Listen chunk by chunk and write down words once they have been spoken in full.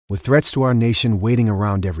With threats to our nation waiting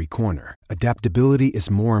around every corner, adaptability is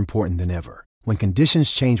more important than ever. When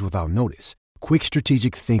conditions change without notice, quick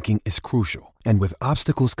strategic thinking is crucial. And with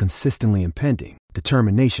obstacles consistently impending,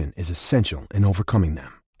 determination is essential in overcoming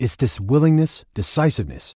them. It's this willingness,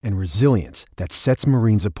 decisiveness, and resilience that sets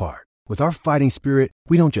Marines apart. With our fighting spirit,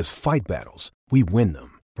 we don't just fight battles, we win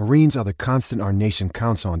them. Marines are the constant our nation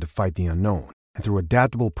counts on to fight the unknown. And through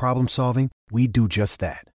adaptable problem solving, we do just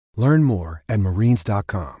that. Learn more at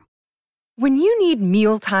marines.com. When you need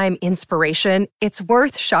mealtime inspiration, it's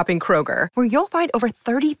worth shopping Kroger, where you'll find over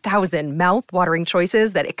 30,000 mouth-watering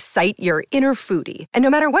choices that excite your inner foodie. And no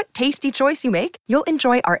matter what tasty choice you make, you'll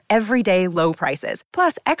enjoy our everyday low prices,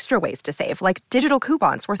 plus extra ways to save, like digital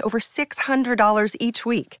coupons worth over $600 each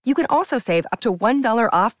week. You can also save up to $1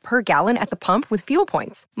 off per gallon at the pump with fuel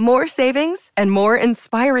points. More savings and more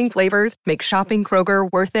inspiring flavors make shopping Kroger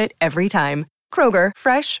worth it every time. Kroger,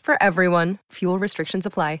 fresh for everyone. Fuel restrictions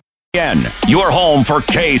apply. Again, your home for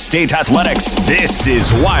K-State Athletics. This is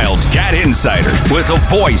Wildcat Insider with the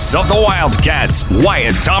voice of the Wildcats,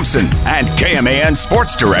 Wyatt Thompson, and KMAN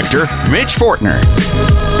Sports Director, Mitch Fortner.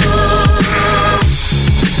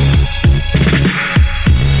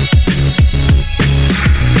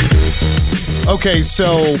 Okay,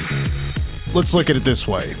 so let's look at it this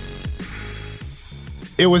way.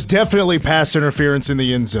 It was definitely pass interference in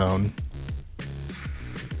the end zone.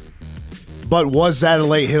 But was that a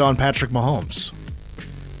late hit on Patrick Mahomes?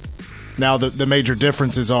 Now, the major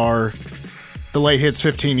differences are the late hit's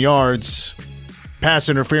 15 yards. Pass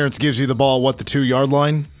interference gives you the ball, the 2-yard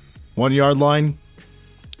line? 1-yard line?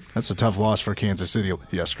 That's a tough loss for Kansas City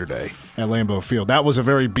yesterday at Lambeau Field. That was a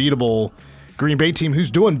very beatable Green Bay team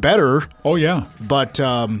who's doing better. Oh, yeah. But,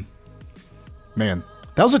 man,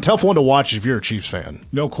 that was a tough one to watch if you're a Chiefs fan.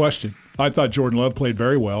 No question. I thought Jordan Love played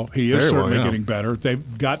very well. He is certainly getting better.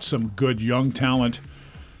 They've got some good young talent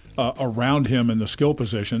around him in the skill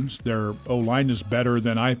positions. Their O-line is better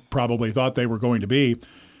than I probably thought they were going to be.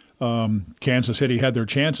 Kansas City had their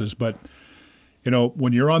chances, but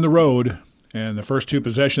when you're on the road and the first two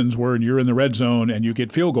possessions were and you're in the red zone and you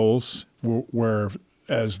get field goals where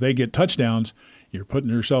as they get touchdowns, you're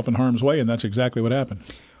putting yourself in harm's way, and that's exactly what happened.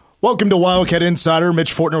 Welcome to Wildcat Insider.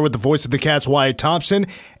 Mitch Fortner with the voice of the Cats, Wyatt Thompson.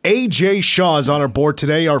 A.J. Shaw is on our board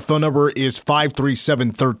today. Our phone number is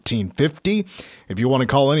 537-1350. If you want to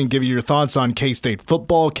call in and give you your thoughts on K-State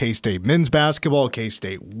football, K-State men's basketball,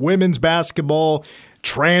 K-State women's basketball,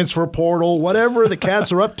 transfer portal, whatever the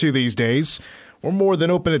Cats are up to these days, we're more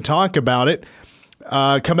than open to talk about it.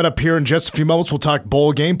 Coming up here in just a few moments, we'll talk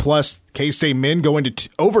bowl game, plus K-State men going to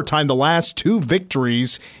overtime, the last two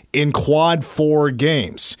victories in quad 4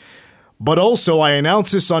 games. But also, I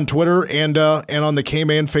announced this on Twitter and on the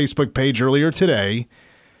K-Man Facebook page earlier today.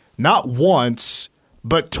 Not once,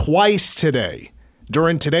 but twice today.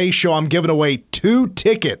 During today's show, I'm giving away 2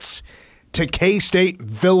 tickets to K-State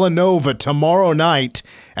Villanova tomorrow night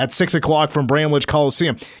at 6 o'clock from Bramlage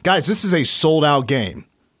Coliseum. Guys, this is a sold-out game.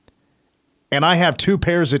 And I have 2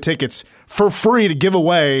 pairs of tickets for free to give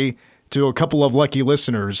away to a couple of lucky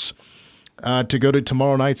listeners to go to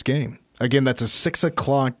tomorrow night's game. Again, that's a 6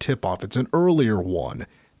 o'clock tip-off. It's an earlier one.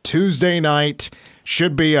 Tuesday night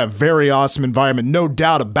should be a very awesome environment. No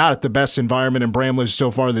doubt about it, the best environment in Bramlage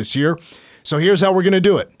so far this year. So here's how we're going to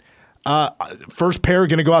do it. First pair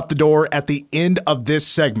going to go out the door at the end of this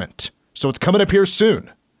segment. So it's coming up here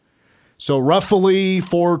soon. So roughly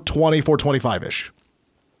 4:20, 4:25-ish.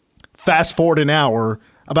 Fast forward an hour,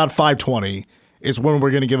 about 5:20 is when we're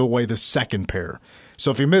going to give away the second pair. So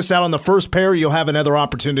if you miss out on the first pair, you'll have another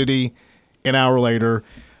opportunity an hour later.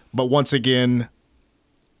 But once again,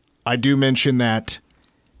 I do mention that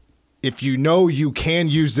if you know you can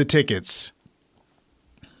use the tickets,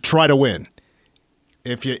 try to win.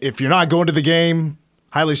 If you're not going to the game,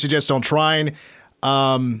 highly suggest on trying.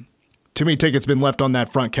 Too many tickets been left on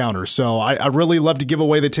that front counter. So I really love to give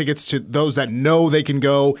away the tickets to those that know they can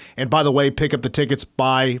go. And by the way, pick up the tickets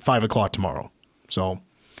by 5 o'clock tomorrow. So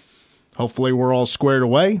hopefully we're all squared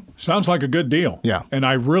away. Sounds like a good deal. Yeah. And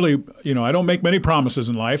I really, I don't make many promises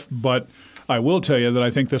in life, but I will tell you that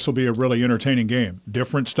I think this will be a really entertaining game.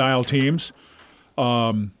 Different style teams,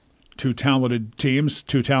 2 talented teams,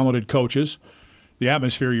 2 talented coaches. The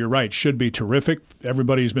atmosphere, you're right, should be terrific.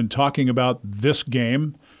 Everybody's been talking about this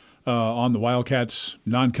game on the Wildcats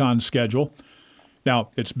non-con schedule. Now,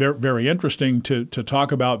 it's very interesting to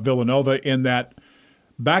talk about Villanova in that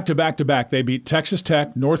back-to-back-to-back, they beat Texas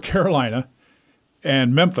Tech, North Carolina,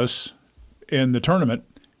 and Memphis in the tournament.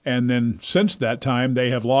 And then since that time,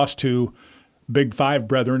 they have lost to Big Five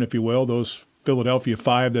brethren, if you will, those Philadelphia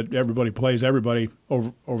Five that everybody plays everybody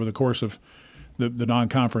over the course of the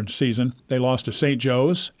non-conference season. They lost to St.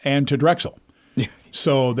 Joe's and to Drexel.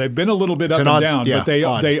 So they've been a little bit up and down, but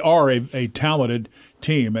they are a talented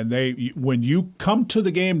team. And when you come to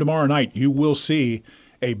the game tomorrow night, you will see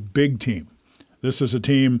a big team. This is a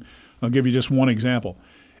team, I'll give you just one example.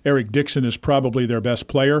 Eric Dixon is probably their best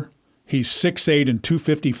player. He's 6'8" and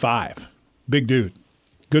 255. Big dude.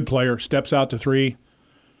 Good player. Steps out to three.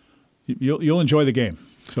 You'll enjoy the game.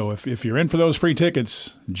 So if you're in for those free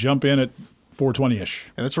tickets, jump in at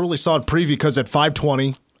 4:20-ish. And that's a really solid preview because at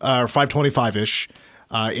 5:20 or 5:25-ish,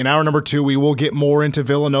 in hour number 2, we will get more into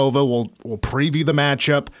Villanova. We'll preview the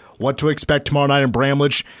matchup, what to expect tomorrow night in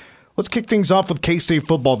Bramlage. Let's kick things off with K-State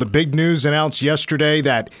football. The big news announced yesterday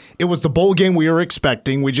that it was the bowl game we were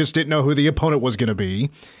expecting. We just didn't know who the opponent was going to be.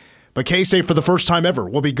 But K-State, for the first time ever,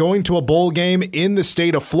 will be going to a bowl game in the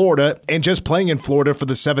state of Florida and just playing in Florida for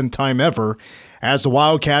the 7th time ever, as the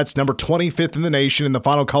Wildcats, number 25th in the nation in the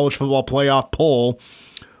final college football playoff poll,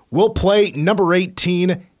 will play number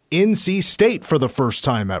 18 NC State for the first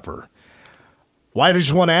time ever. Why did I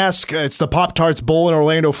just want to ask? It's the Pop-Tarts Bowl in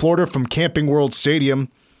Orlando, Florida from Camping World Stadium.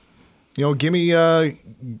 Give me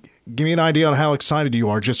an idea on how excited you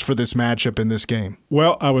are just for this matchup in this game.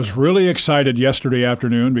 Well, I was really excited yesterday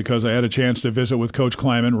afternoon because I had a chance to visit with Coach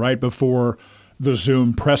Kleiman right before the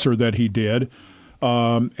Zoom presser that he did.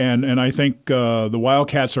 And I think the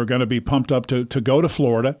Wildcats are going to be pumped up to go to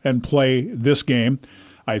Florida and play this game.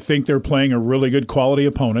 I think they're playing a really good quality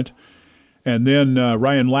opponent. And then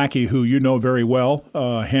Ryan Lackey, who you know very well,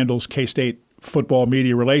 handles K-State football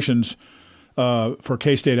media relations for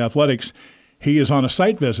K-State Athletics. He is on a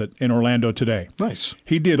site visit in Orlando today. Nice.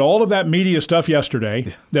 He did all of that media stuff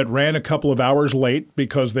yesterday that ran a couple of hours late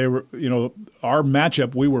because they were, our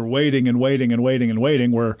matchup, we were waiting and waiting and waiting and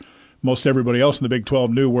waiting where most everybody else in the Big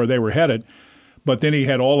 12 knew where they were headed. But then he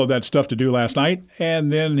had all of that stuff to do last night,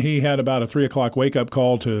 and then he had about a 3 o'clock wake-up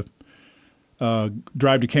call to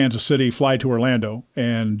drive to Kansas City, fly to Orlando,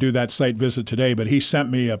 and do that site visit today. But he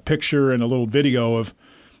sent me a picture and a little video of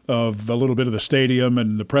a little bit of the stadium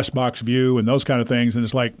and the press box view and those kind of things, and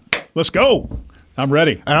it's like, let's go. I'm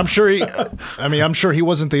ready. And I'm sure he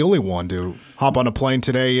wasn't the only one to hop on a plane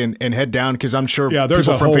today and head down because I'm sure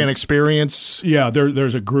people from Fan Experience. Yeah,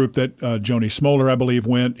 there's a group that Joni Smoller, I believe,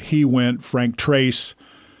 went. He went. Frank Trace.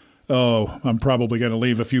 Oh, I'm probably going to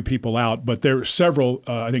leave a few people out, but there are several.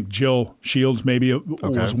 I think Jill Shields maybe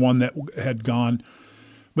was one that had gone.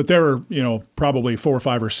 But there are, probably 4 or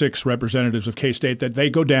 5 or 6 representatives of K-State that they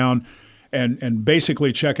go down and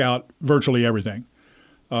basically check out virtually everything.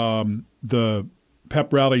 The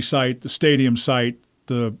pep rally site, the stadium site,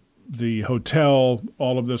 the hotel,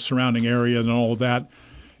 all of the surrounding area and all of that.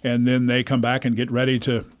 And then they come back and get ready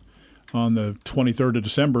to, on the 23rd of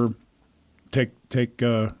December, take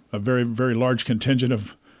a very, very large contingent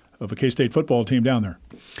of a K-State football team down there.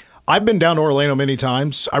 I've been down to Orlando many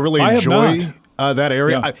times. I really enjoy that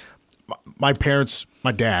area. Yeah. My parents,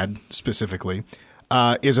 my dad specifically,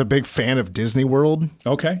 is a big fan of Disney World.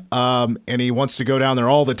 Okay. And he wants to go down there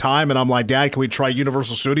all the time. And I'm like, Dad, can we try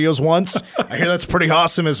Universal Studios once? I hear that's pretty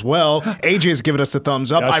awesome as well. AJ's given us a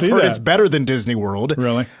thumbs up. I've heard it's better than Disney World.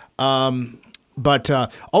 Really? But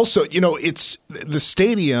also, it's the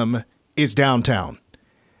stadium is downtown.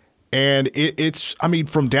 And it's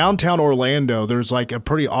from downtown Orlando, there's like a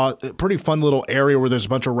pretty fun little area where there's a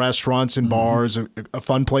bunch of restaurants and bars, a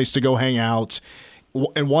fun place to go hang out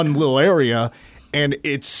in one little area. And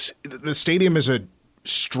the stadium is a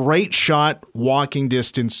straight shot walking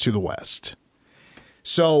distance to the west.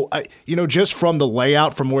 So, just from the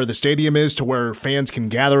layout from where the stadium is to where fans can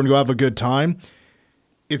gather and go have a good time,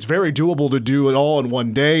 it's very doable to do it all in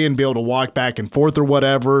one day and be able to walk back and forth or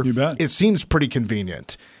whatever. You bet. It seems pretty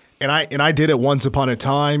convenient. And I did it once upon a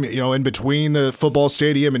time, in between the football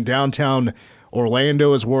stadium and downtown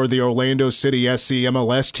Orlando is where the Orlando City SC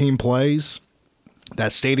MLS team plays.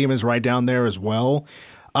 That stadium is right down there as well.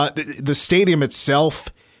 The stadium itself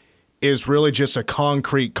is really just a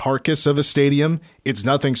concrete carcass of a stadium. It's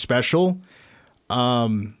nothing special.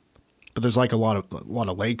 But there's like a lot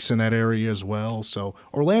of lakes in that area as well. So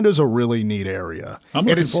Orlando's a really neat area. I'm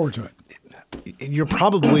looking forward to it. You're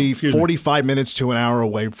probably 45 minutes to an hour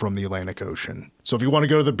away from the Atlantic Ocean. So if you want to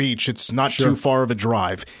go to the beach, it's not too far of a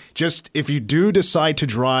drive. Just if you do decide to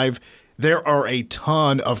drive, there are a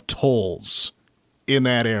ton of tolls in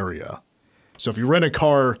that area. So if you rent a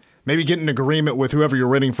car, maybe get an agreement with whoever you're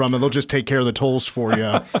renting from, and they'll just take care of the tolls for you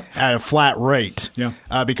at a flat rate. Yeah.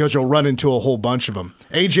 Because you'll run into a whole bunch of them.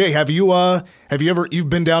 AJ, you've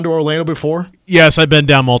been down to Orlando before? Yes, I've been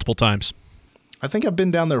down multiple times. I think I've been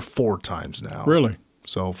down there 4 times now. Really?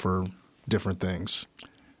 So for different things.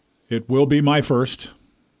 It will be my first.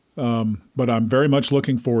 but I'm very much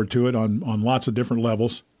looking forward to it on lots of different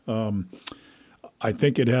levels. I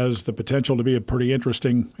think it has the potential to be a pretty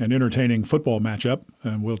interesting and entertaining football matchup,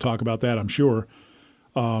 and we'll talk about that, I'm sure.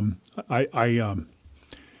 I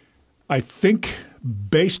think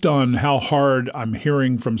based on how hard I'm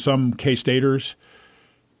hearing from some K-Staters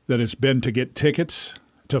that it's been to get tickets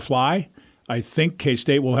to fly, I think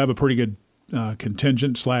K-State will have a pretty good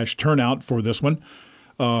contingent / turnout for this one.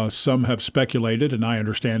 Some have speculated, and I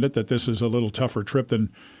understand it, that this is a little tougher trip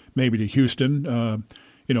than maybe to Houston,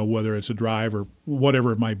 whether it's a drive or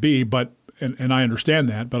whatever it might be. But and I understand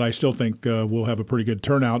that, but I still think we'll have a pretty good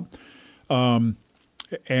turnout.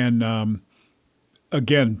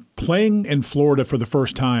 Again, playing in Florida for the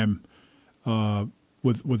first time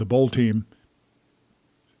with a bowl team,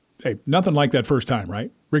 hey, nothing like that first time,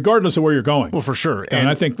 right? Regardless of where you're going. Well, for sure. And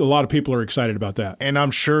I think a lot of people are excited about that. And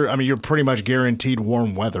I'm sure, you're pretty much guaranteed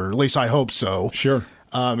warm weather. At least I hope so. Sure.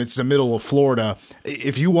 It's the middle of Florida.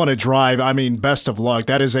 If you want to drive, best of luck.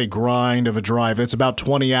 That is a grind of a drive. It's about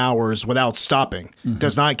 20 hours without stopping. Mm-hmm.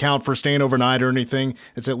 Does not count for staying overnight or anything.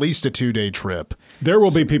 It's at least a 2-day trip. There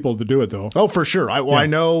will be people to do it, though. Oh, for sure. I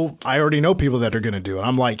already know people that are going to do it.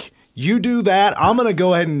 I'm like, you do that, I'm going to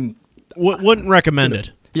go ahead and... Wouldn't recommend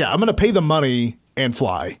it. Yeah, I'm going to pay the money and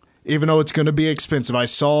fly, even though it's going to be expensive. I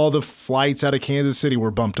saw the flights out of Kansas City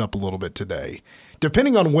were bumped up a little bit today,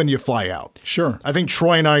 depending on when you fly out. Sure. I think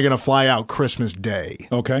Troy and I are going to fly out Christmas Day.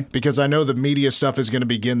 Okay. Because I know the media stuff is going to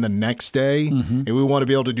begin the next day, and we want to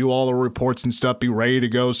be able to do all the reports and stuff, be ready to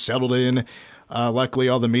go, settled in. Luckily,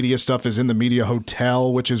 all the media stuff is in the media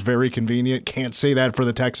hotel, which is very convenient. Can't say that for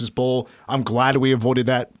the Texas Bowl. I'm glad we avoided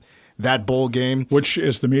that bowl game. Which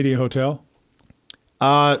is the media hotel?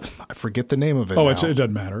 I forget the name of it. Oh, now. It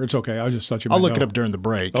doesn't matter. It's okay. I just thought you might I'll look know. it up during the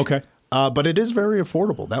break. Okay. But it is very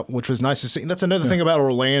affordable, which was nice to see. And that's another thing about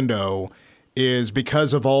Orlando is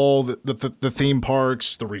because of all the theme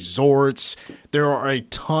parks, the resorts, there are a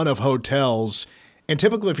ton of hotels. And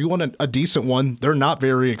typically, if you want a decent one, they're not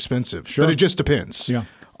very expensive. Sure. But it just depends. Yeah.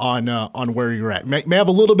 On where you're at. May have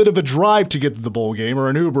a little bit of a drive to get to the bowl game or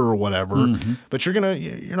an Uber or whatever, but you're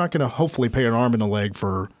not gonna hopefully pay an arm and a leg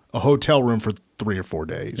for a hotel room for 3 or 4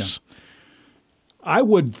 days. Yeah. I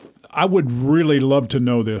would really love to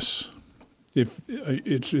know this. If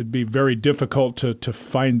it'd be very difficult to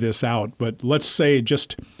find this out, but let's say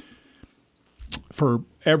just for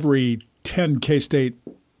every 10 K-State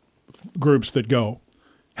groups that go,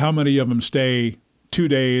 how many of them stay 2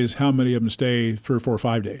 days, how many of them stay 3 or 4 or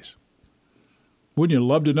 5 days? Wouldn't you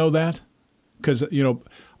love to know that? Because,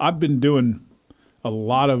 I've been doing a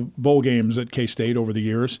lot of bowl games at K-State over the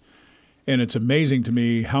years, and it's amazing to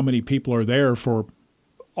me how many people are there for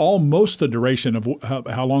almost the duration of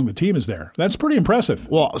how long the team is there. That's pretty impressive.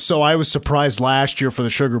 Well, so I was surprised last year for the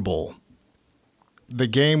Sugar Bowl. The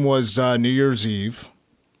game was New Year's Eve,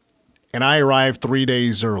 and I arrived 3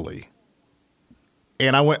 days early.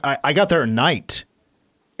 And I got there at night.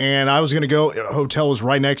 And I was going to go, hotel was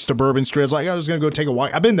right next to Bourbon Street. I was going to go take a walk.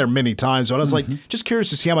 I've been there many times, so I was just curious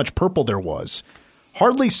to see how much purple there was.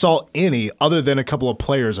 Hardly saw any other than a couple of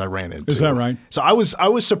players I ran into. Is that right? So I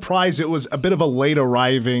was surprised it was a bit of a late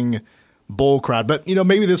arriving bowl crowd, but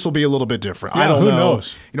maybe this will be a little bit different. Yeah, I don't know. Who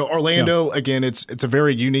knows? Orlando, again, it's a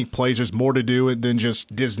very unique place. There's more to do than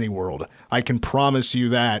just Disney World. I can promise you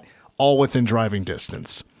that, all within driving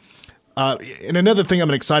distance. And another thing I'm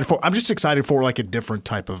just excited for like a different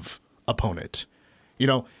type of opponent.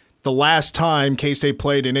 The last time K-State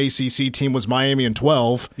played an ACC team was Miami in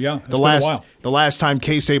 12. Yeah, it's been a while. The last time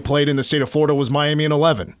K-State played in the state of Florida was Miami in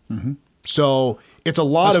 11. Mm-hmm. So it's a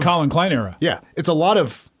lot That's Colin Klein era. Yeah, it's a lot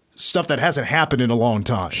of stuff that hasn't happened in a long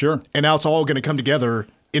time. Sure. And now it's all going to come together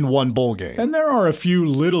in one bowl game. And there are a few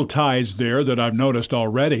little ties there that I've noticed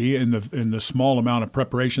already in the small amount of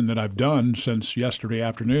preparation that I've done since yesterday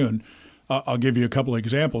afternoon. I'll give you a couple of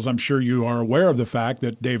examples. I'm sure you are aware of the fact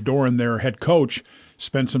that Dave Doran, their head coach,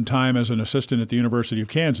 spent some time as an assistant at the University of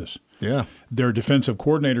Kansas. Yeah. Their defensive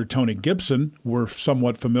coordinator, Tony Gibson, we're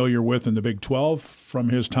somewhat familiar with in the Big 12 from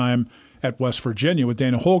his time at West Virginia with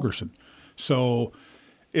Dana Holgorsen. So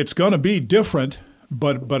it's going to be different,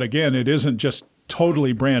 but again, it isn't just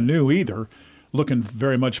totally brand new either. Looking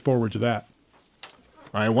very much forward to that.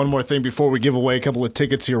 All right, one more thing before we give away a couple of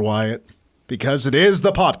tickets here, Wyatt. Because it is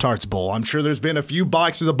the Pop-Tarts Bowl. I'm sure there's been a few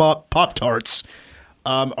boxes of Pop-Tarts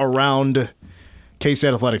around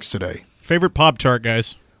K-State Athletics today. Favorite Pop-Tart,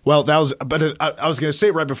 guys? Well, I was going to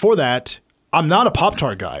say right before that, I'm not a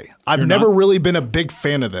Pop-Tart guy. I've never really been a big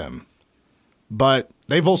fan of them. But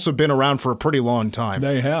they've also been around for a pretty long time.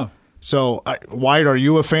 They have. So, Wyatt, are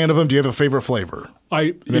you a fan of them? Do you have a favorite flavor?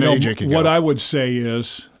 What I would say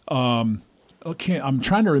is Okay, I'm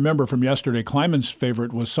trying to remember from yesterday. Kleiman's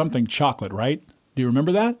favorite was something chocolate, right? Do you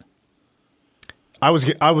remember that? I was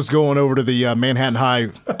going over to the Manhattan High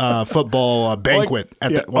football banquet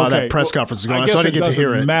while that press conference was going on, so I didn't get to hear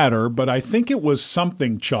it. It doesn't matter, but I think it was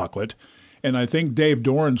something chocolate, and I think Dave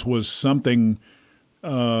Doran's was something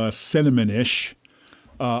cinnamon-ish.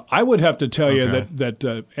 I would have to tell you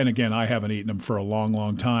that and again, I haven't eaten them for a long,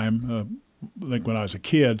 long time, like when I was a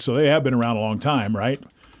kid, so they have been around a long time, right?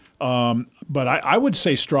 But I would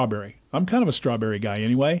say strawberry. I'm kind of a strawberry guy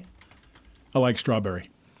anyway. I like strawberry.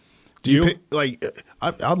 Do you?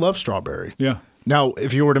 I love strawberry. Yeah. Now,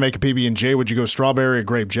 if you were to make a PB&J, would you go strawberry or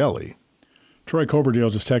grape jelly? Troy Coverdale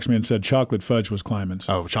just texted me and said chocolate fudge was Kleiman's.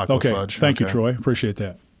 Oh, chocolate fudge. Thank you, Troy. Appreciate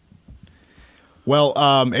that. Well,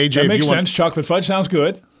 AJ, that makes sense. Chocolate fudge sounds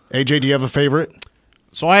good. AJ, do you have a favorite?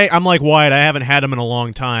 So I'm like Wyatt. I haven't had them in a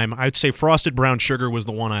long time. I'd say frosted brown sugar was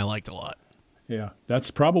the one I liked a lot. Yeah, that's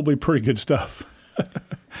probably pretty good stuff.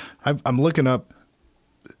 I'm looking up.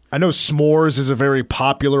 I know s'mores is a very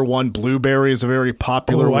popular one. Blueberry is a very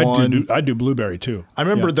popular one. I do blueberry too. I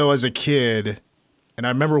remember though as a kid, and I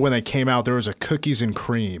remember when they came out, there was a cookies and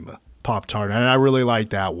cream Pop-Tart, and I really liked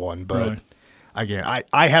that one. But really? Again,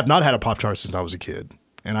 I have not had a Pop-Tart since I was a kid,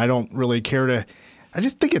 and I don't really care to. I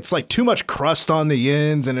just think it's like too much crust on the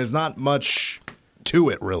ends, and there's not much to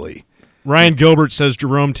it really. Ryan Gilbert says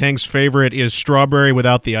Jerome Tang's favorite is strawberry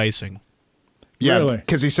without the icing. Yeah,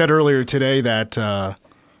 because he said earlier today that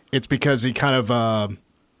it's because he kind of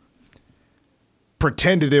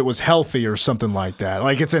pretended it was healthy or something like that.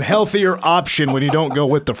 Like it's a healthier option when you don't go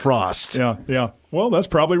with the frost. Yeah. Well, that's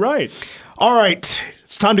probably right. All right.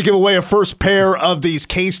 It's time to give away a first pair of these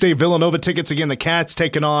K-State Villanova tickets. Again, the Cats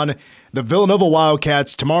taking on the Villanova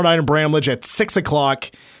Wildcats tomorrow night in Bramlage at 6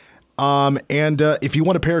 o'clock. And if you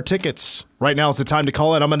want a pair of tickets, right now is the time to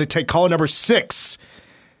call it. I'm going to take caller number 6.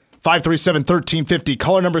 537-1350.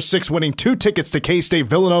 Caller number 6 winning 2 tickets to K-State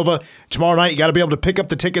Villanova tomorrow night. You got to be able to pick up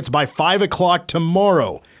the tickets by 5 o'clock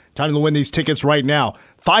tomorrow. Time to win these tickets right now.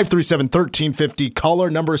 537-1350.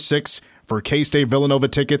 Caller number 6 for K-State Villanova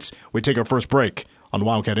tickets. We take our first break on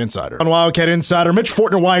Wildcat Insider. On Wildcat Insider, Mitch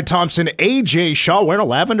Fortner, Wyatt Thompson, AJ Shaw wearing a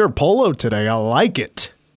lavender polo today. I like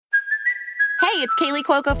it. Hey, it's Kaylee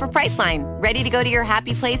Cuoco for Priceline. Ready to go to your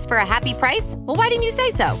happy place for a happy price? Well, why didn't you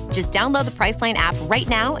say so? Just download the Priceline app right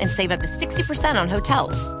now and save up to 60% on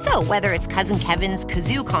hotels. So whether it's Cousin Kevin's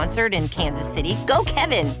Kazoo Concert in Kansas City, go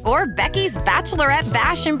Kevin, or Becky's Bachelorette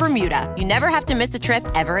Bash in Bermuda, you never have to miss a trip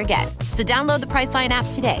ever again. So download the Priceline app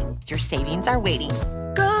today. Your savings are waiting.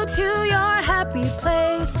 Go to your happy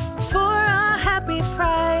place for a happy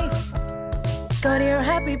price. Go to your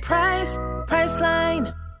happy price,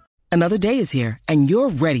 Priceline. Another day is here, and you're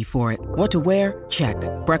ready for it. What to wear? Check.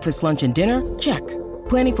 Breakfast, lunch, and dinner? Check.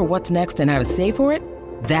 Planning for what's next and how to save for it?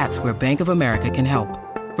 That's where Bank of America can help.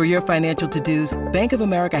 For your financial to-dos, Bank of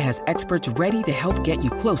America has experts ready to help get you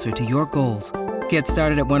closer to your goals. Get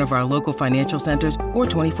started at one of our local financial centers or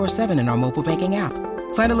 24/7 in our mobile banking app.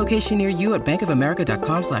 Find a location near you at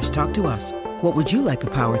bankofamerica.com/talktous. What would you like the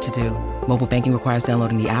power to do? Mobile banking requires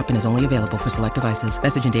downloading the app and is only available for select devices.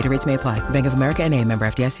 Message and data rates may apply. Bank of America N.A., member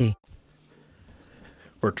FDIC.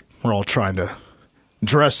 We're all trying to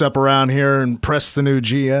dress up around here and impress the new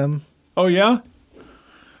GM. Oh, yeah?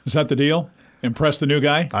 Is that the deal? Impress the new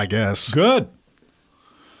guy? I guess. Good.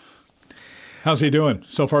 How's he doing?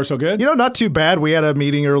 So far, so good? Not too bad. We had a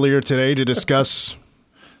meeting earlier today to discuss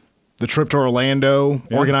the trip to Orlando,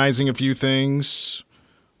 organizing a few things.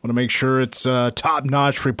 Want to make sure it's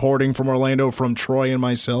top-notch reporting from Orlando from Troy and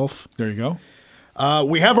myself. There you go.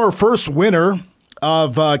 We have our first winner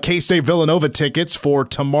of K-State Villanova tickets for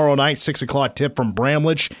tomorrow night, 6 o'clock tip from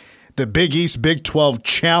Bramlage, the Big East Big 12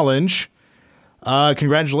 Challenge.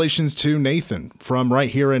 Congratulations to Nathan from right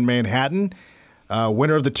here in Manhattan,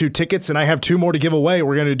 winner of the 2 tickets, and I have 2 more to give away.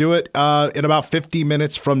 We're going to do it in about 50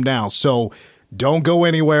 minutes from now, so don't go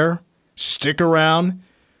anywhere. Stick around,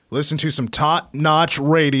 listen to some top-notch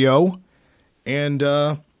radio, and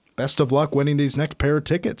best of luck winning these next pair of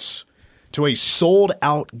tickets to a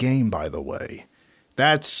sold-out game, by the way.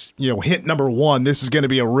 That's, hit number 1. This is going to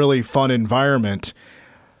be a really fun environment.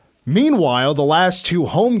 Meanwhile, the last 2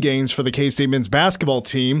 home games for the K-State men's basketball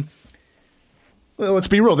team, well, let's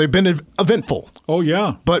be real, they've been eventful. Oh,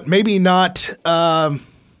 yeah. But maybe not, it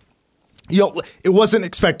wasn't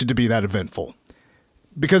expected to be that eventful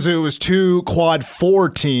because it was 2 quad 4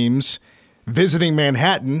 teams visiting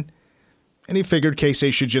Manhattan, and he figured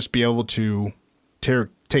K-State should just be able to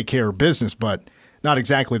take care of business, but not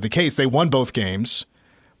exactly the case. They won both games,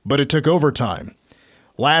 but it took overtime.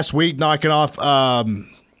 Last week, knocking off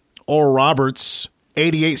Oral Roberts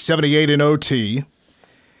 88-78 in OT,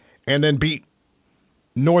 and then beat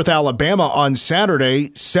North Alabama on Saturday,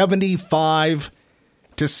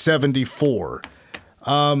 75-74.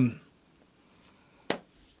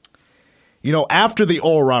 After the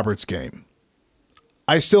Oral Roberts game,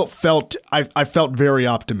 I still felt I felt very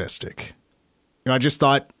optimistic. I just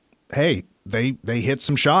thought, hey, they hit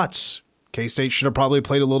some shots. K-State should have probably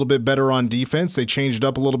played a little bit better on defense. They changed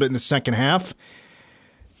up a little bit in the second half.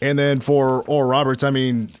 And then for Oral Roberts,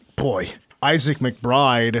 Isaac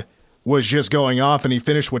McBride was just going off, and he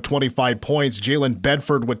finished with 25 points. Jalen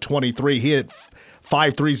Bedford with 23. He hit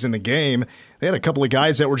 5 threes in the game. They had a couple of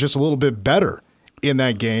guys that were just a little bit better in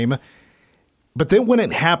that game. But then when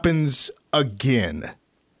it happens again,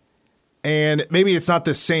 and maybe it's not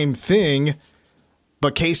the same thing,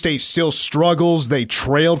 but K-State still struggles. They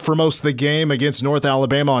trailed for most of the game against North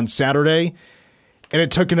Alabama on Saturday, and it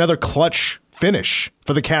took another clutch finish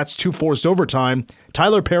for the Cats to force overtime.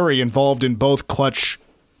 Tyler Perry involved in both clutch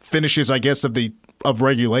finishes, I guess, of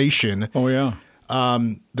regulation. Oh, yeah.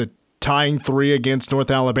 The tying three against North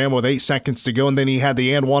Alabama with 8 seconds to go, and then he had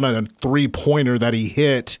the and one on a three-pointer that he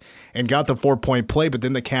hit and got the 4-point play, but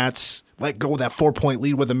then the Cats let go of that 4-point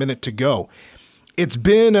lead with a minute to go. It's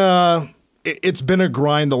been a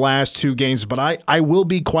grind the last 2 games, but I will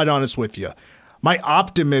be quite honest with you. My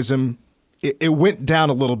optimism, it went down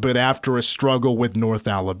a little bit after a struggle with North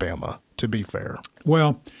Alabama, to be fair.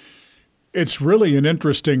 Well, it's really an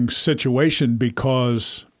interesting situation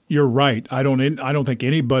because you're right. I don't think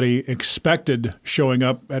anybody expected showing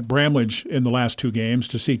up at Bramlage in the last 2 games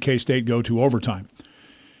to see K-State go to overtime.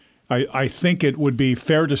 I think it would be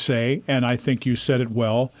fair to say, and I think you said it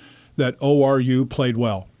well, that ORU played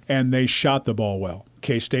well, and they shot the ball well.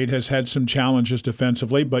 K-State has had some challenges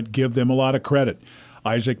defensively, but give them a lot of credit.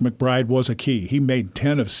 Isaac McBride was a key. He made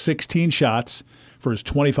 10 of 16 shots for his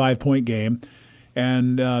 25-point game,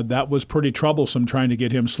 and that was pretty troublesome trying to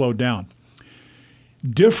get him slowed down.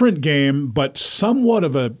 Different game, but somewhat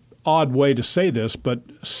of an odd way to say this, but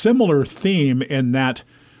similar theme in that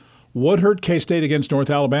what hurt K-State against North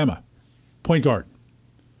Alabama? Point guard.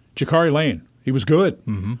 Jakari Lane. He was good.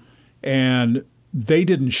 Mm-hmm. And they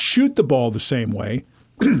didn't shoot the ball the same way,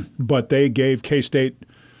 but they gave K-State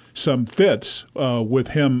some fits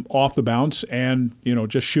with him off the bounce and,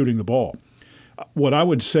 just shooting the ball. What I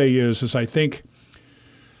would say is I think,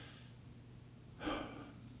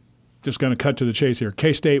 just going to cut to the chase here,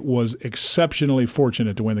 K-State was exceptionally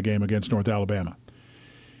fortunate to win the game against North Alabama.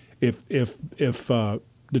 If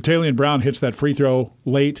D'Talion Brown hits that free throw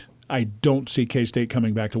late, I don't see K-State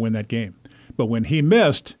coming back to win that game. But when he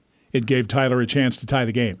missed, it gave Tyler a chance to tie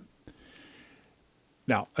the game.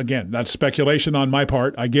 Now, again, that's speculation on my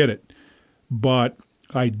part. I get it. But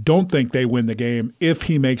I don't think they win the game if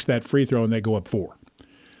he makes that free throw and they go up 4.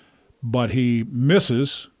 But he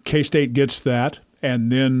misses. K-State gets that, and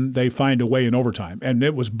then they find a way in overtime. And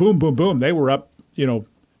it was boom, boom, boom. They were up,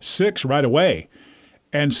 6 right away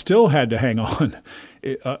and still had to hang on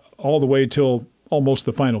all the way till almost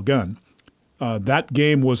the final gun. That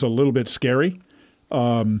game was a little bit scary.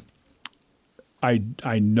 I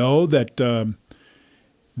know that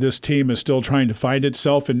this team is still trying to find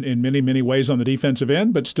itself in many, many ways on the defensive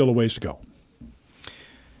end, but still a ways to go.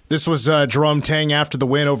 This was Jerome Tang after the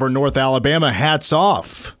win over North Alabama. Hats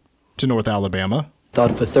off to North Alabama.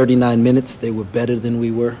 Thought for 39 minutes they were better than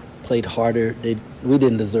we were, played harder. We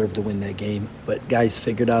didn't deserve to win that game, but guys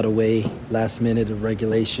figured out a way last minute of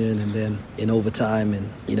regulation and then in overtime. And,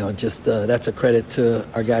 that's a credit to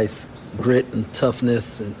our guys' grit and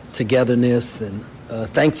toughness and togetherness, and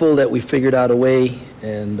thankful that we figured out a way,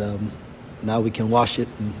 and now we can wash it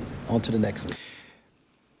and on to the next one.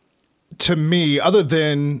 To me, other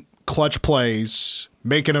than clutch plays,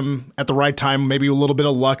 making them at the right time, maybe a little bit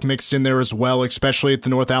of luck mixed in there as well, especially at the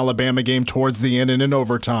North Alabama game towards the end and in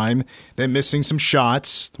overtime, then missing some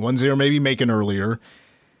shots, the ones they were maybe making earlier.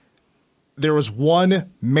 There was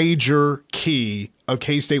one major key of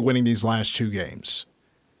K-State winning these last 2 games.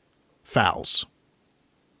 Fouls.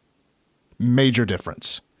 Major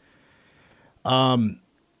difference. I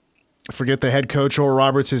forget the head coach or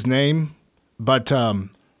Roberts' his name, but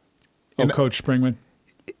Coach Springman.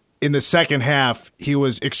 In the second half, he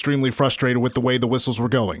was extremely frustrated with the way the whistles were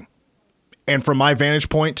going. And from my vantage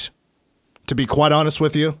point, to be quite honest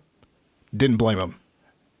with you, didn't blame him.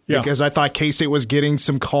 Yeah. Because I thought K-State was getting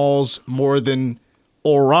some calls more than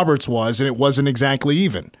Oral Roberts was, and it wasn't exactly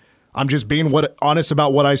even. I'm just being honest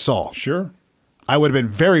about what I saw. Sure. I would have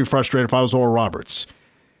been very frustrated if I was Oral Roberts.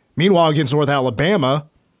 Meanwhile, against North Alabama,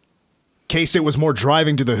 K-State was more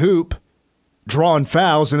driving to the hoop, drawing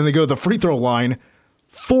fouls, and then they go to the free throw line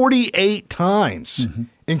 48 times,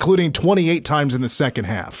 including 28 times in the second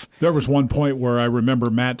half. There was one point where I remember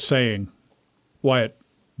Matt saying, Wyatt,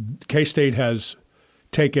 K-State has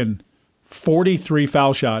taken 43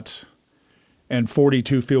 foul shots and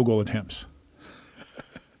 42 field goal attempts.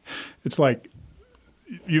 It's like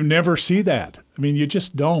you never see that. I mean, you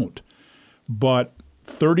just don't. But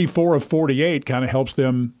 34 of 48 kind of helps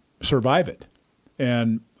them survive it.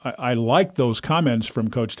 And I like those comments from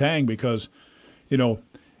Coach Tang because, you know,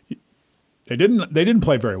 they didn't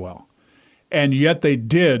play very well. And yet they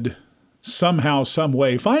did somehow, some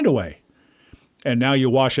way, find a way. And now you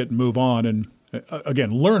wash it and move on and, again,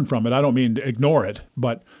 learn from it. I don't mean to ignore it,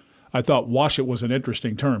 but I thought wash it was an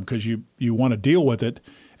interesting term because you want to deal with it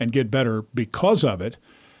and get better because of it,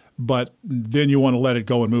 but then you want to let it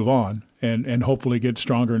go and move on and hopefully get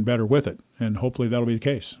stronger and better with it. And hopefully that'll be the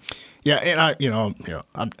case. Yeah, and I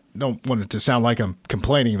don't want it to sound like I'm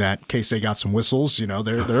complaining that K-State got some whistles. You know,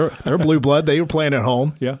 they're blue blood. They were playing at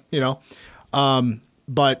home. Yeah. You know,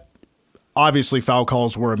 but obviously foul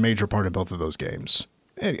calls were a major part of both of those games.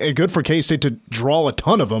 And good for K-State to draw a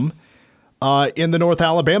ton of them in the North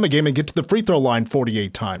Alabama game and get to the free throw line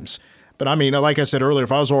 48 times. But I mean, like I said earlier,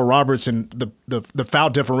 if I was Oral Roberts and the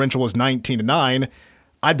foul differential was 19-9,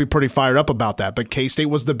 I'd be pretty fired up about that. But K-State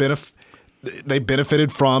was they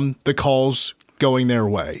benefited from the calls going their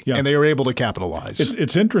way, and they were able to capitalize.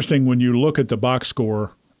 It's interesting when you look at the box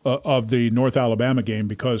score of the North Alabama game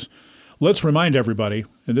because let's remind everybody,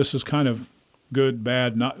 and this is kind of good,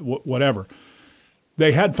 bad, not whatever.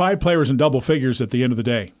 They had 5 players in double figures at the end of the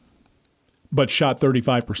day, but shot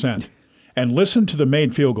 35%. And listen to the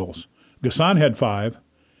made field goals. Gasson had 5.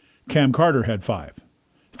 Cam Carter had 5.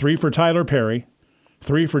 3 for Tyler Perry.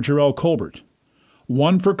 3 for Jarrell Colbert.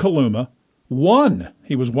 1 for Kaluma. 1.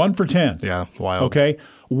 He was 1 for 10. Yeah, wild. Okay.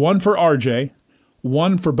 1 for RJ.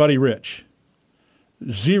 1 for Buddy Rich.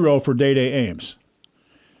 0 for Day-Day Ames.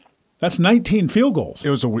 That's 19 field goals. It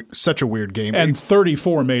was such a weird game. And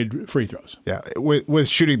 34 made free throws. Yeah, with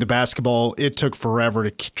shooting the basketball, it took forever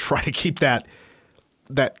to try to keep that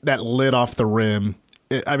lid off the rim.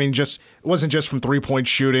 It wasn't just from three-point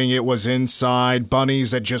shooting. It was inside,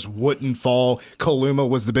 bunnies that just wouldn't fall. Kaluma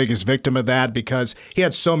was the biggest victim of that because he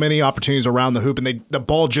had so many opportunities around the hoop, and the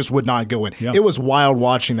ball just would not go in. Yeah. It was wild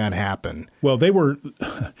watching that happen. Well, they were,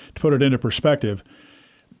 to put it into perspective,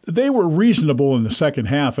 they were reasonable in the second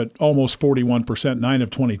half at almost 41%, 9 of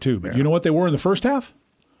 22. But you know what they were in the first half?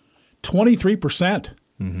 23%.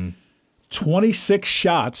 Mm-hmm. 26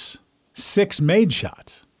 shots, 6 made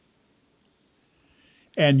shots.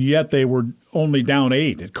 And yet they were only down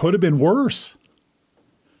 8. It could have been worse.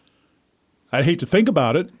 I'd hate to think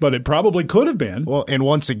about it, but it probably could have been. Well, and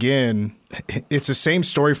once again, it's the same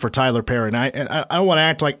story for Tyler Perry. And I don't want to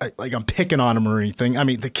act like I'm picking on him or anything. I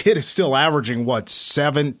mean, the kid is still averaging,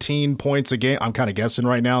 17 points a game? I'm kind of guessing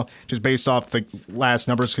right now, just based off the last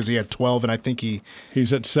numbers because he had 12, and I think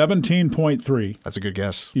he's at 17.3. That's a good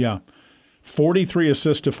guess. Yeah. 43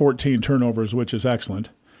 assists to 14 turnovers, which is excellent.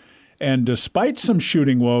 And despite some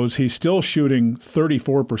shooting woes, he's still shooting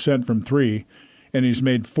 34% from 3. And he's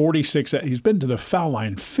made 46. He's been to the foul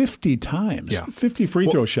line 50 times. Yeah. 50 free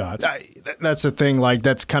throw shots. That's the thing. Like,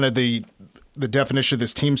 that's kind of the definition of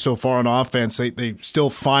this team so far on offense. They still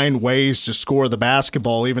find ways to score the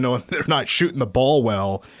basketball, even though they're not shooting the ball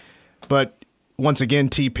well. But once again,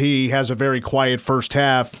 TP has a very quiet first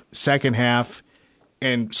half, second half,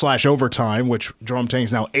 and / overtime, which Jerome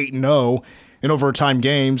Tang's now 8-0 in overtime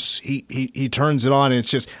games. He turns it on, and it's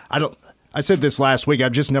just I said this last week.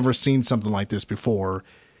 I've just never seen something like this before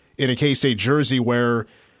in a K-State jersey where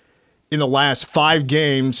in the last 5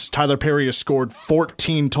 games, Tyler Perry has scored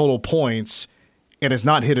 14 total points and has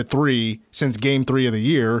not hit a 3 since game 3 of the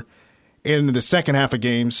year. And in the second half of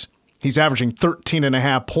games, he's averaging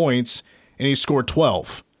 13.5 points, and he scored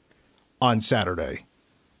 12 on Saturday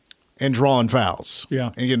and drawing fouls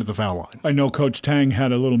and getting to the foul line. I know Coach Tang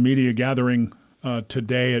had a little media gathering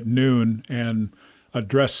today at noon and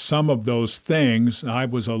address some of those things. I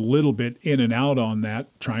was a little bit in and out on that,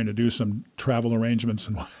 trying to do some travel arrangements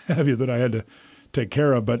and what have you that I had to take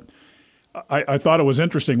care of. But I thought it was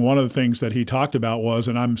interesting. One of the things that he talked about was,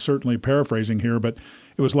 and I'm certainly paraphrasing here, but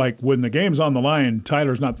it was like when the game's on the line,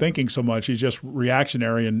 Tyler's not thinking so much. He's just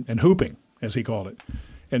reactionary and hooping, as he called it.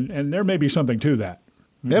 And there may be something to that.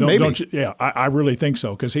 Yeah, maybe. I really think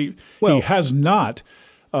so because he has not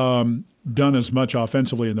done as much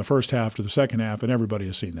offensively in the first half to the second half, and everybody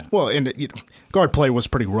has seen that. Well, and guard play was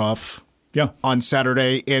pretty rough on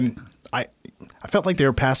Saturday, and I felt like they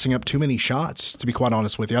were passing up too many shots, to be quite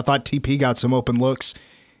honest with you. I thought TP got some open looks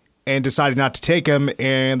and decided not to take them,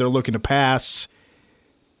 and they're looking to pass,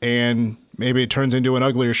 and maybe it turns into an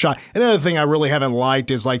uglier shot. Another thing I really haven't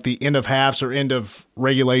liked is like the end of halves or end of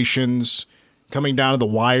regulations coming down to the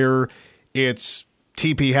wire. It's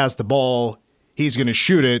TP has the ball, he's going to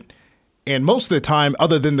shoot it. And most of the time,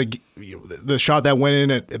 other than the shot that went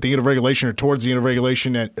in at the end of regulation or towards the end of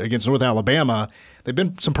regulation against North Alabama, they've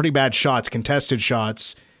been some pretty bad shots, contested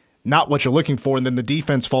shots, not what you're looking for, and then the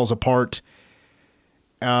defense falls apart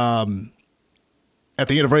at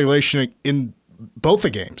the end of regulation in both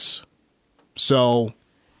the games. So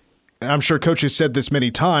I'm sure Coach has said this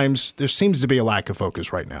many times, there seems to be a lack of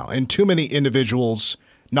focus right now, and too many individuals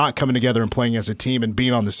not coming together and playing as a team and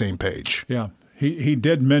being on the same page. Yeah. He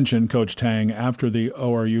did mention, Coach Tang, after the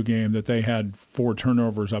ORU game that they had 4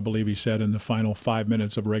 turnovers, I believe he said, in the final 5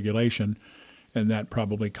 minutes of regulation, and that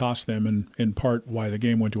probably cost them in part why the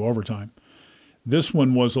game went to overtime. This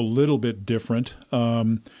one was a little bit different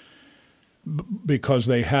because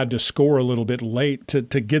they had to score a little bit late to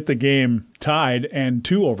get the game tied and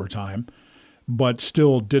to overtime, but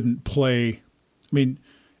still didn't play. I mean,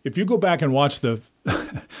 if you go back and watch the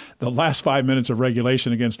last 5 minutes of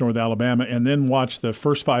regulation against North Alabama and then watch the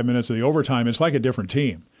first 5 minutes of the overtime, it's like a different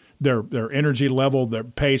team. Their energy level, their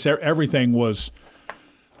pace, everything was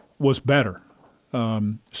better.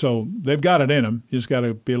 So they've got it in them. You just got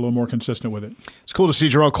to be a little more consistent with it. It's cool to see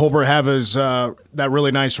Jarrell Colbert have his that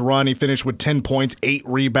really nice run. He finished with 10 points, 8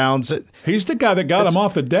 rebounds. He's the guy that got him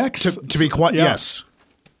off the deck. To be quite, yeah. Yes.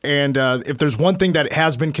 And if there's one thing that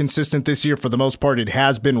has been consistent this year, for the most part, it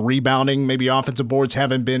has been rebounding. Maybe offensive boards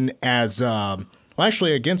haven't been as well,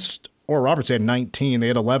 actually, against Oral Roberts, they had 19. They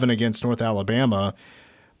had 11 against North Alabama.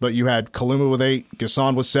 But you had Kaluma with 8,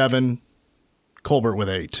 Gasson with 7, Colbert with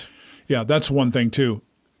 8. Yeah, that's one thing, too.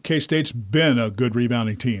 K-State's been a good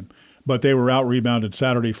rebounding team, but they were out-rebounded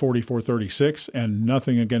Saturday 44-36, and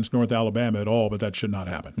nothing against North Alabama at all, but that should not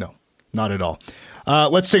happen. No, not at all.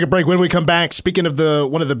 Let's take a break. When we come back, speaking of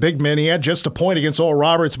one of the big men, he had just a point against Oral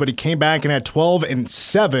Roberts, but he came back and had 12 and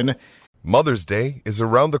 7. Mother's Day is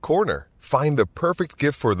around the corner. Find the perfect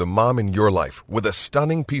gift for the mom in your life with a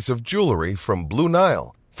stunning piece of jewelry from Blue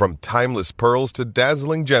Nile. From timeless pearls to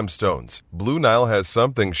dazzling gemstones, Blue Nile has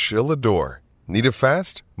something she'll adore. Need it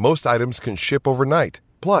fast? Most items can ship overnight.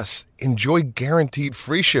 Plus, enjoy guaranteed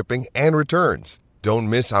free shipping and returns. Don't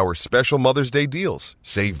miss our special Mother's Day deals.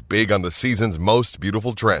 Save big on the season's most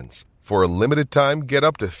beautiful trends. For a limited time, get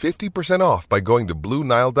up to 50% off by going to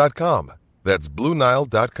BlueNile.com. That's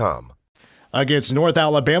BlueNile.com. Against North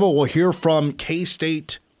Alabama, we'll hear from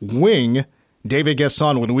K-State wing David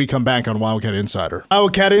Gasson when we come back on Wildcat Insider.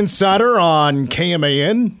 Wildcat Insider on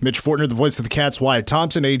KMAN. Mitch Fortner, the voice of the Cats, Wyatt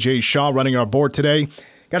Thompson, AJ Shaw running our board today.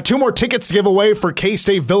 Got 2 more tickets to give away for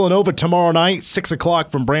K-State Villanova tomorrow night, 6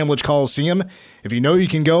 o'clock from Bramlage Coliseum. If you know you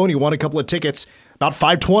can go and you want a couple of tickets, about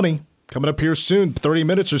 5:20, coming up here soon, 30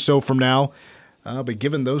 minutes or so from now. I'll be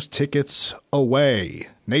giving those tickets away.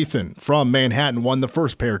 Nathan from Manhattan won the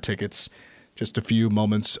first pair of tickets just a few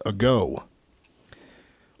moments ago.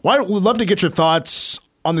 We'd love to get your thoughts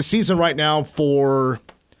on the season right now for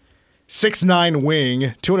 6'9"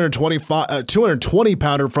 wing,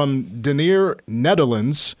 220-pounder from Denier,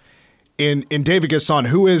 Netherlands, in David Gasson,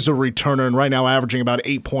 who is a returner and right now averaging about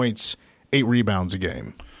 8 points, 8 rebounds a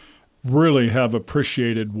game. Really have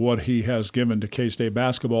appreciated what he has given to K-State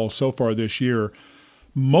basketball so far this year.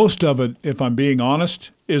 Most of it, if I'm being honest,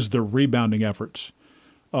 is the rebounding efforts.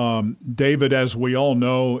 David, as we all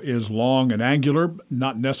know, is long and angular,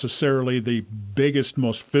 not necessarily the biggest,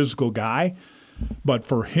 most physical guy. But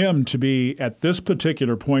for him to be at this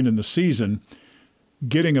particular point in the season,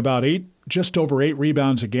 getting about just over 8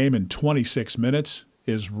 rebounds a game in 26 minutes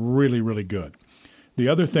is really, really good. The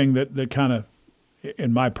other thing that kind of,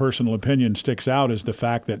 in my personal opinion, sticks out is the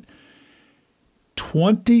fact that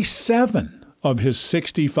 27 of his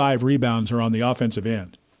 65 rebounds are on the offensive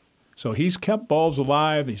end. So he's kept balls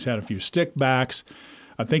alive. He's had a few stick backs.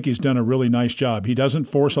 I think he's done a really nice job. He doesn't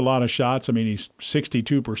force a lot of shots. I mean, he's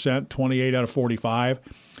 62%, 28 out of 45.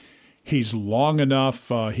 He's long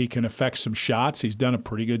enough. He can affect some shots. He's done a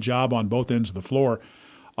pretty good job on both ends of the floor.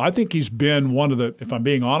 I think he's been one of the, if I'm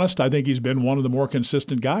being honest, I think he's been one of the more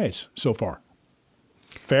consistent guys so far.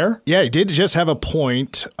 Fair? Yeah, he did just have a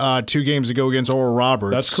point 2 games ago against Oral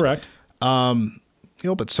Roberts. That's correct.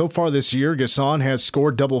 But so far this year, Gasson has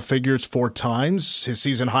scored double figures 4 times. His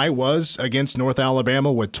season high was against North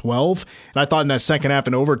Alabama with 12. And I thought in that second half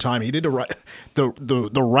in overtime, he did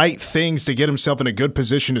the right things to get himself in a good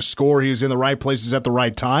position to score. He was in the right places at the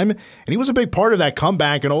right time. And he was a big part of that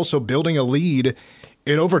comeback and also building a lead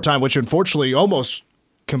in overtime, which unfortunately almost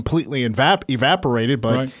completely evaporated.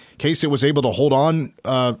 But right. K-State was able to hold on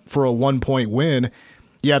for a 1-point win.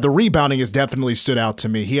 Yeah, the rebounding has definitely stood out to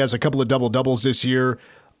me. He has a couple of double-doubles this year,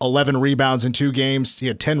 11 rebounds in 2 games. He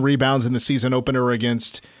had 10 rebounds in the season opener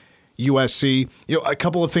against USC. A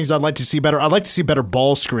couple of things I'd like to see better. I'd like to see better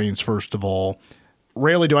ball screens, first of all.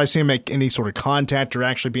 Rarely do I see him make any sort of contact or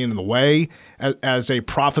actually being in the way as a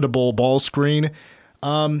profitable ball screen.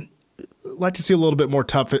 I'd like to see a little bit more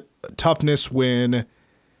toughness when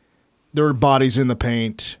there are bodies in the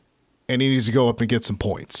paint and he needs to go up and get some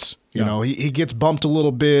points. You know, he gets bumped a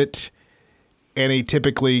little bit and he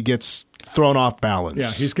typically gets thrown off balance.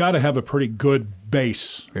 Yeah, he's got to have a pretty good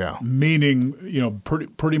base. Yeah. Meaning,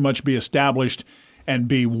 pretty much be established and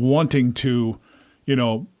be wanting to,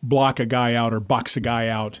 block a guy out or box a guy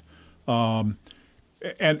out. And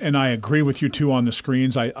I agree with you, too, on the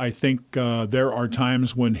screens. I think there are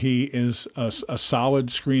times when he is a solid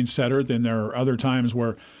screen setter. Then there are other times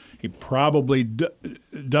where he probably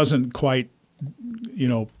doesn't quite,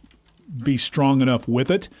 be strong enough with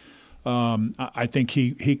it. I think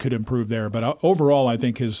he could improve there. But overall, I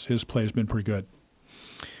think his play has been pretty good.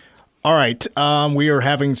 All right. We are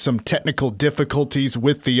having some technical difficulties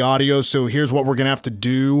with the audio, so here's what we're going to have to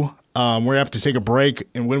do. We're going to have to take a break,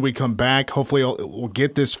 and when we come back, hopefully we'll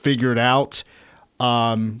get this figured out.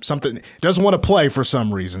 Something doesn't want to play for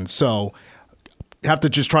some reason, so have to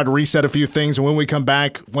just try to reset a few things, and when we come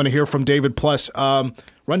back, want to hear from David. Plus,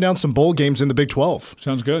 run down some bowl games in the Big 12.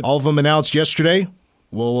 Sounds good. All of them announced yesterday.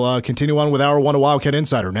 We'll continue on with Hour 1 of Wildcat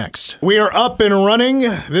Insider next. We are up and running.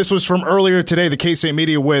 This was from earlier today, the K-State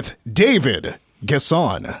Media with David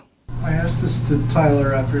Gasson. I asked this to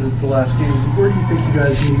Tyler after the last game. Where do you think you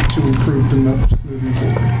guys need to improve the most moving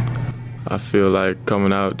forward? I feel like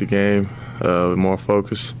coming out the game with more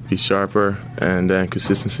focus, be sharper, and then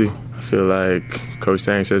consistency. I feel like Coach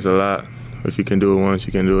Tang says a lot. If you can do it once,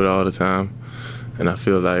 you can do it all the time. And I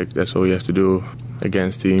feel like that's what we have to do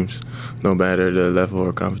against teams, no matter the level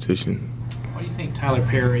or competition. Why do you think Tyler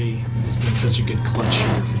Perry has been such a good clutch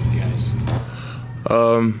shooter for you guys?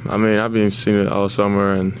 I've been seeing it all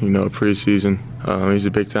summer and, preseason. He's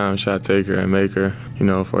a big-time shot taker and maker.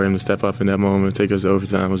 For him to step up in that moment, take us to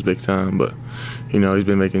overtime was big time. But, he's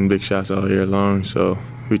been making big shots all year long, so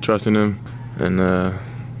we trust in him. And,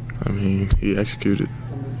 he executed.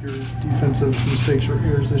 Some of your defensive mistakes or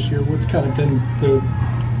errors this year, what's kind of been the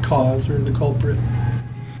cause or the culprit?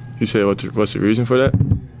 You say what's the reason for that?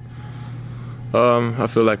 I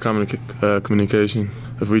feel like communication.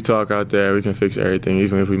 If we talk out there, we can fix everything.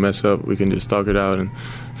 Even if we mess up, we can just talk it out and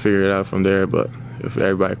figure it out from there. But if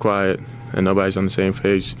everybody's quiet and nobody's on the same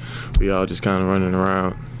page, we all just kind of running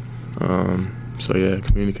around.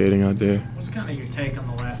 Communicating out there. What's kind of your take on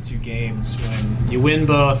the last two games when you win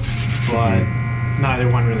both, but neither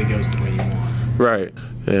one really goes the way you want? Right.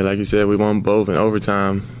 Yeah, like you said, we won both in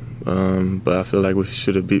overtime, but I feel like we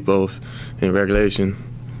should have beat both in regulation.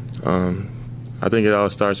 I think it all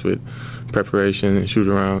starts with preparation and shoot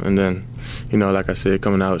around, and then, like I said,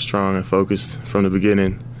 coming out strong and focused from the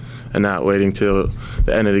beginning and not waiting till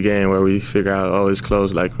the end of the game where we figure out, oh, it's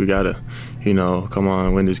close, like we got to, come on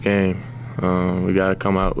and win this game. We got to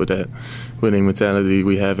come out with that winning mentality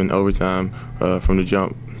we have in overtime from the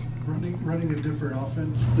jump. Running a different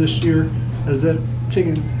offense this year, has that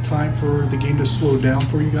taken time for the game to slow down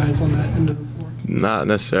for you guys on that end of the floor? Not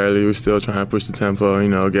necessarily. We're still trying to push the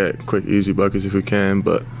tempo, get quick, easy buckets if we can.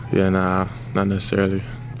 But, not necessarily.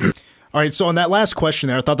 All right, so on that last question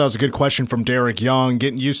there, I thought that was a good question from Derek Young,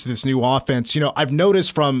 getting used to this new offense. I've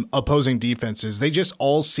noticed from opposing defenses, they just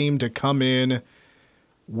all seem to come in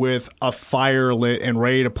with a fire lit and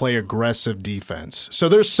ready to play aggressive defense. So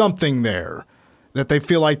there's something there that they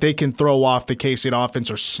feel like they can throw off the K-State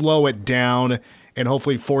offense or slow it down and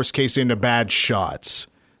hopefully force K-State into bad shots.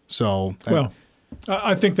 So,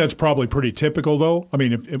 I think that's probably pretty typical, though. I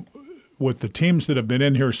mean, with the teams that have been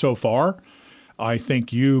in here so far, I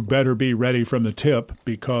think you better be ready from the tip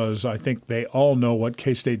because I think they all know what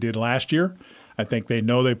K-State did last year. I think they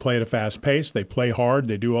know they play at a fast pace. They play hard.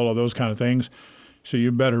 They do all of those kind of things. So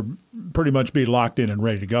you better pretty much be locked in and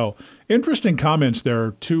ready to go. Interesting comments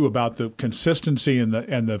there, too, about the consistency and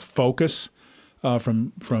the focus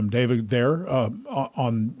from David there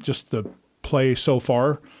on just the play so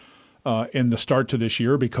far in the start to this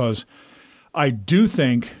year, because I do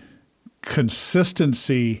think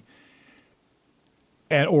consistency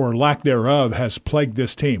or lack thereof has plagued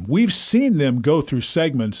this team. We've seen them go through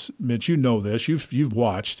segments, Mitch, you know this, you've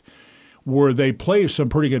watched, where they play some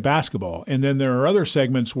pretty good basketball. And then there are other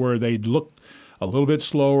segments where they look a little bit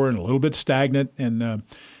slower and a little bit stagnant. And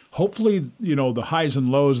hopefully, the highs and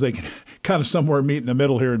lows, they can kind of somewhere meet in the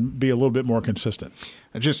middle here and be a little bit more consistent.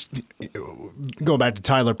 Just going back to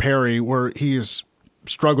Tyler Perry, where he has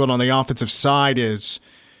struggled on the offensive side is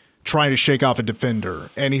trying to shake off a defender,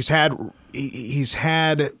 and he's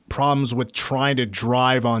had problems with trying to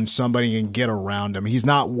drive on somebody and get around him. He's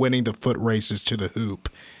not winning the foot races to the hoop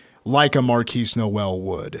like a Marquise Noel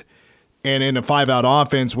would. And in a 5-out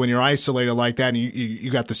offense, when you're isolated like that and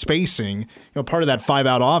you got the spacing, part of that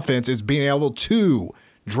 5-out offense is being able to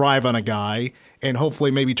drive on a guy and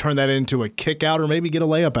hopefully maybe turn that into a kick out or maybe get a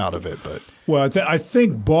layup out of it. But well, I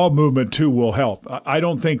think ball movement too will help. I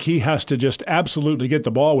don't think he has to just absolutely get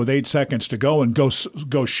the ball with 8 seconds to go and go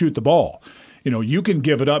shoot the ball. You can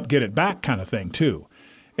give it up, get it back kind of thing too.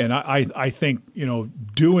 And I think,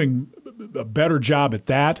 doing a better job at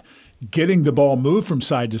that, getting the ball moved from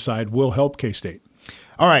side to side will help K-State.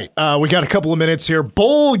 All right, we got a couple of minutes here.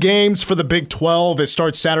 Bowl games for the Big 12. It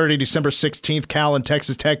starts Saturday, December 16th, Cal and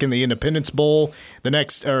Texas Tech in the Independence Bowl. The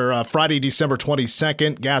next Friday, December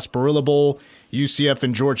 22nd, Gasparilla Bowl, UCF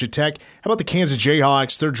and Georgia Tech. How about the Kansas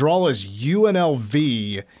Jayhawks? Their draw is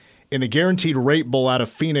UNLV in the Guaranteed Rate Bowl out of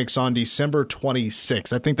Phoenix on December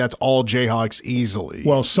 26th. I think that's all Jayhawks easily.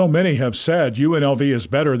 Well, so many have said UNLV is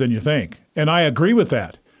better than you think, and I agree with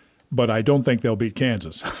that. But I don't think they'll beat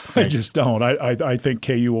Kansas. I just don't. I think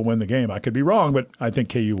KU will win the game. I could be wrong, but I think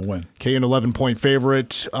KU will win. KU an 11-point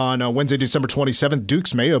favorite on Wednesday, December 27th.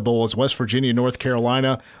 Duke's Mayo Bowl is West Virginia, North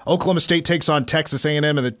Carolina. Oklahoma State takes on Texas A&M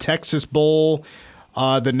in the Texas Bowl.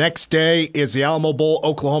 The next day is the Alamo Bowl,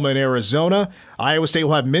 Oklahoma and Arizona. Iowa State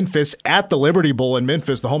will have Memphis at the Liberty Bowl in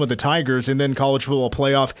Memphis, the home of the Tigers, and then college football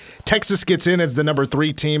playoff. Texas gets in as the number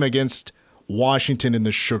 3 team against Washington in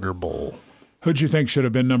the Sugar Bowl. Who'd you think should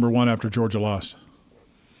have been number 1 after Georgia lost?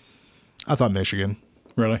 I thought Michigan.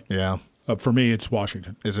 Really? Yeah. For me, it's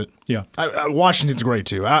Washington. Is it? Yeah. Washington's great,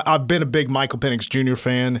 too. I've been a big Michael Penix Jr.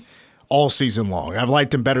 fan all season long. I've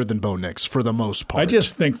liked him better than Bo Nix for the most part. I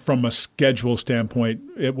just think from a schedule standpoint,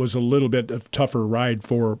 it was a little bit of tougher ride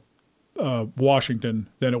for Washington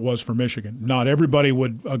than it was for Michigan. Not everybody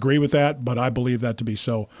would agree with that, but I believe that to be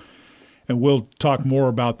so. And we'll talk more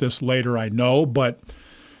about this later, I know, but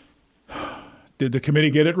did the committee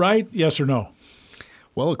get it right? Yes or no?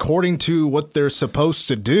 Well, according to what they're supposed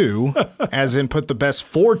to do, as in put the best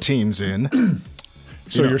 4 teams in.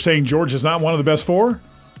 So you're saying Georgia's not one of the best 4?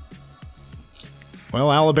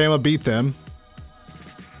 Well, Alabama beat them.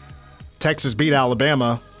 Texas beat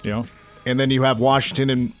Alabama. Yeah. And then you have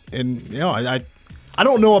Washington and I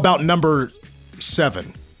don't know about number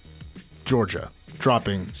 7, Georgia,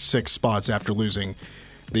 dropping 6 spots after losing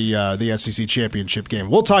the SEC championship game.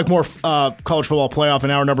 We'll talk more college football playoff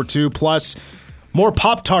in hour number 2, plus more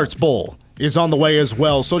Pop-Tarts Bowl is on the way as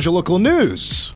well. Social Local News.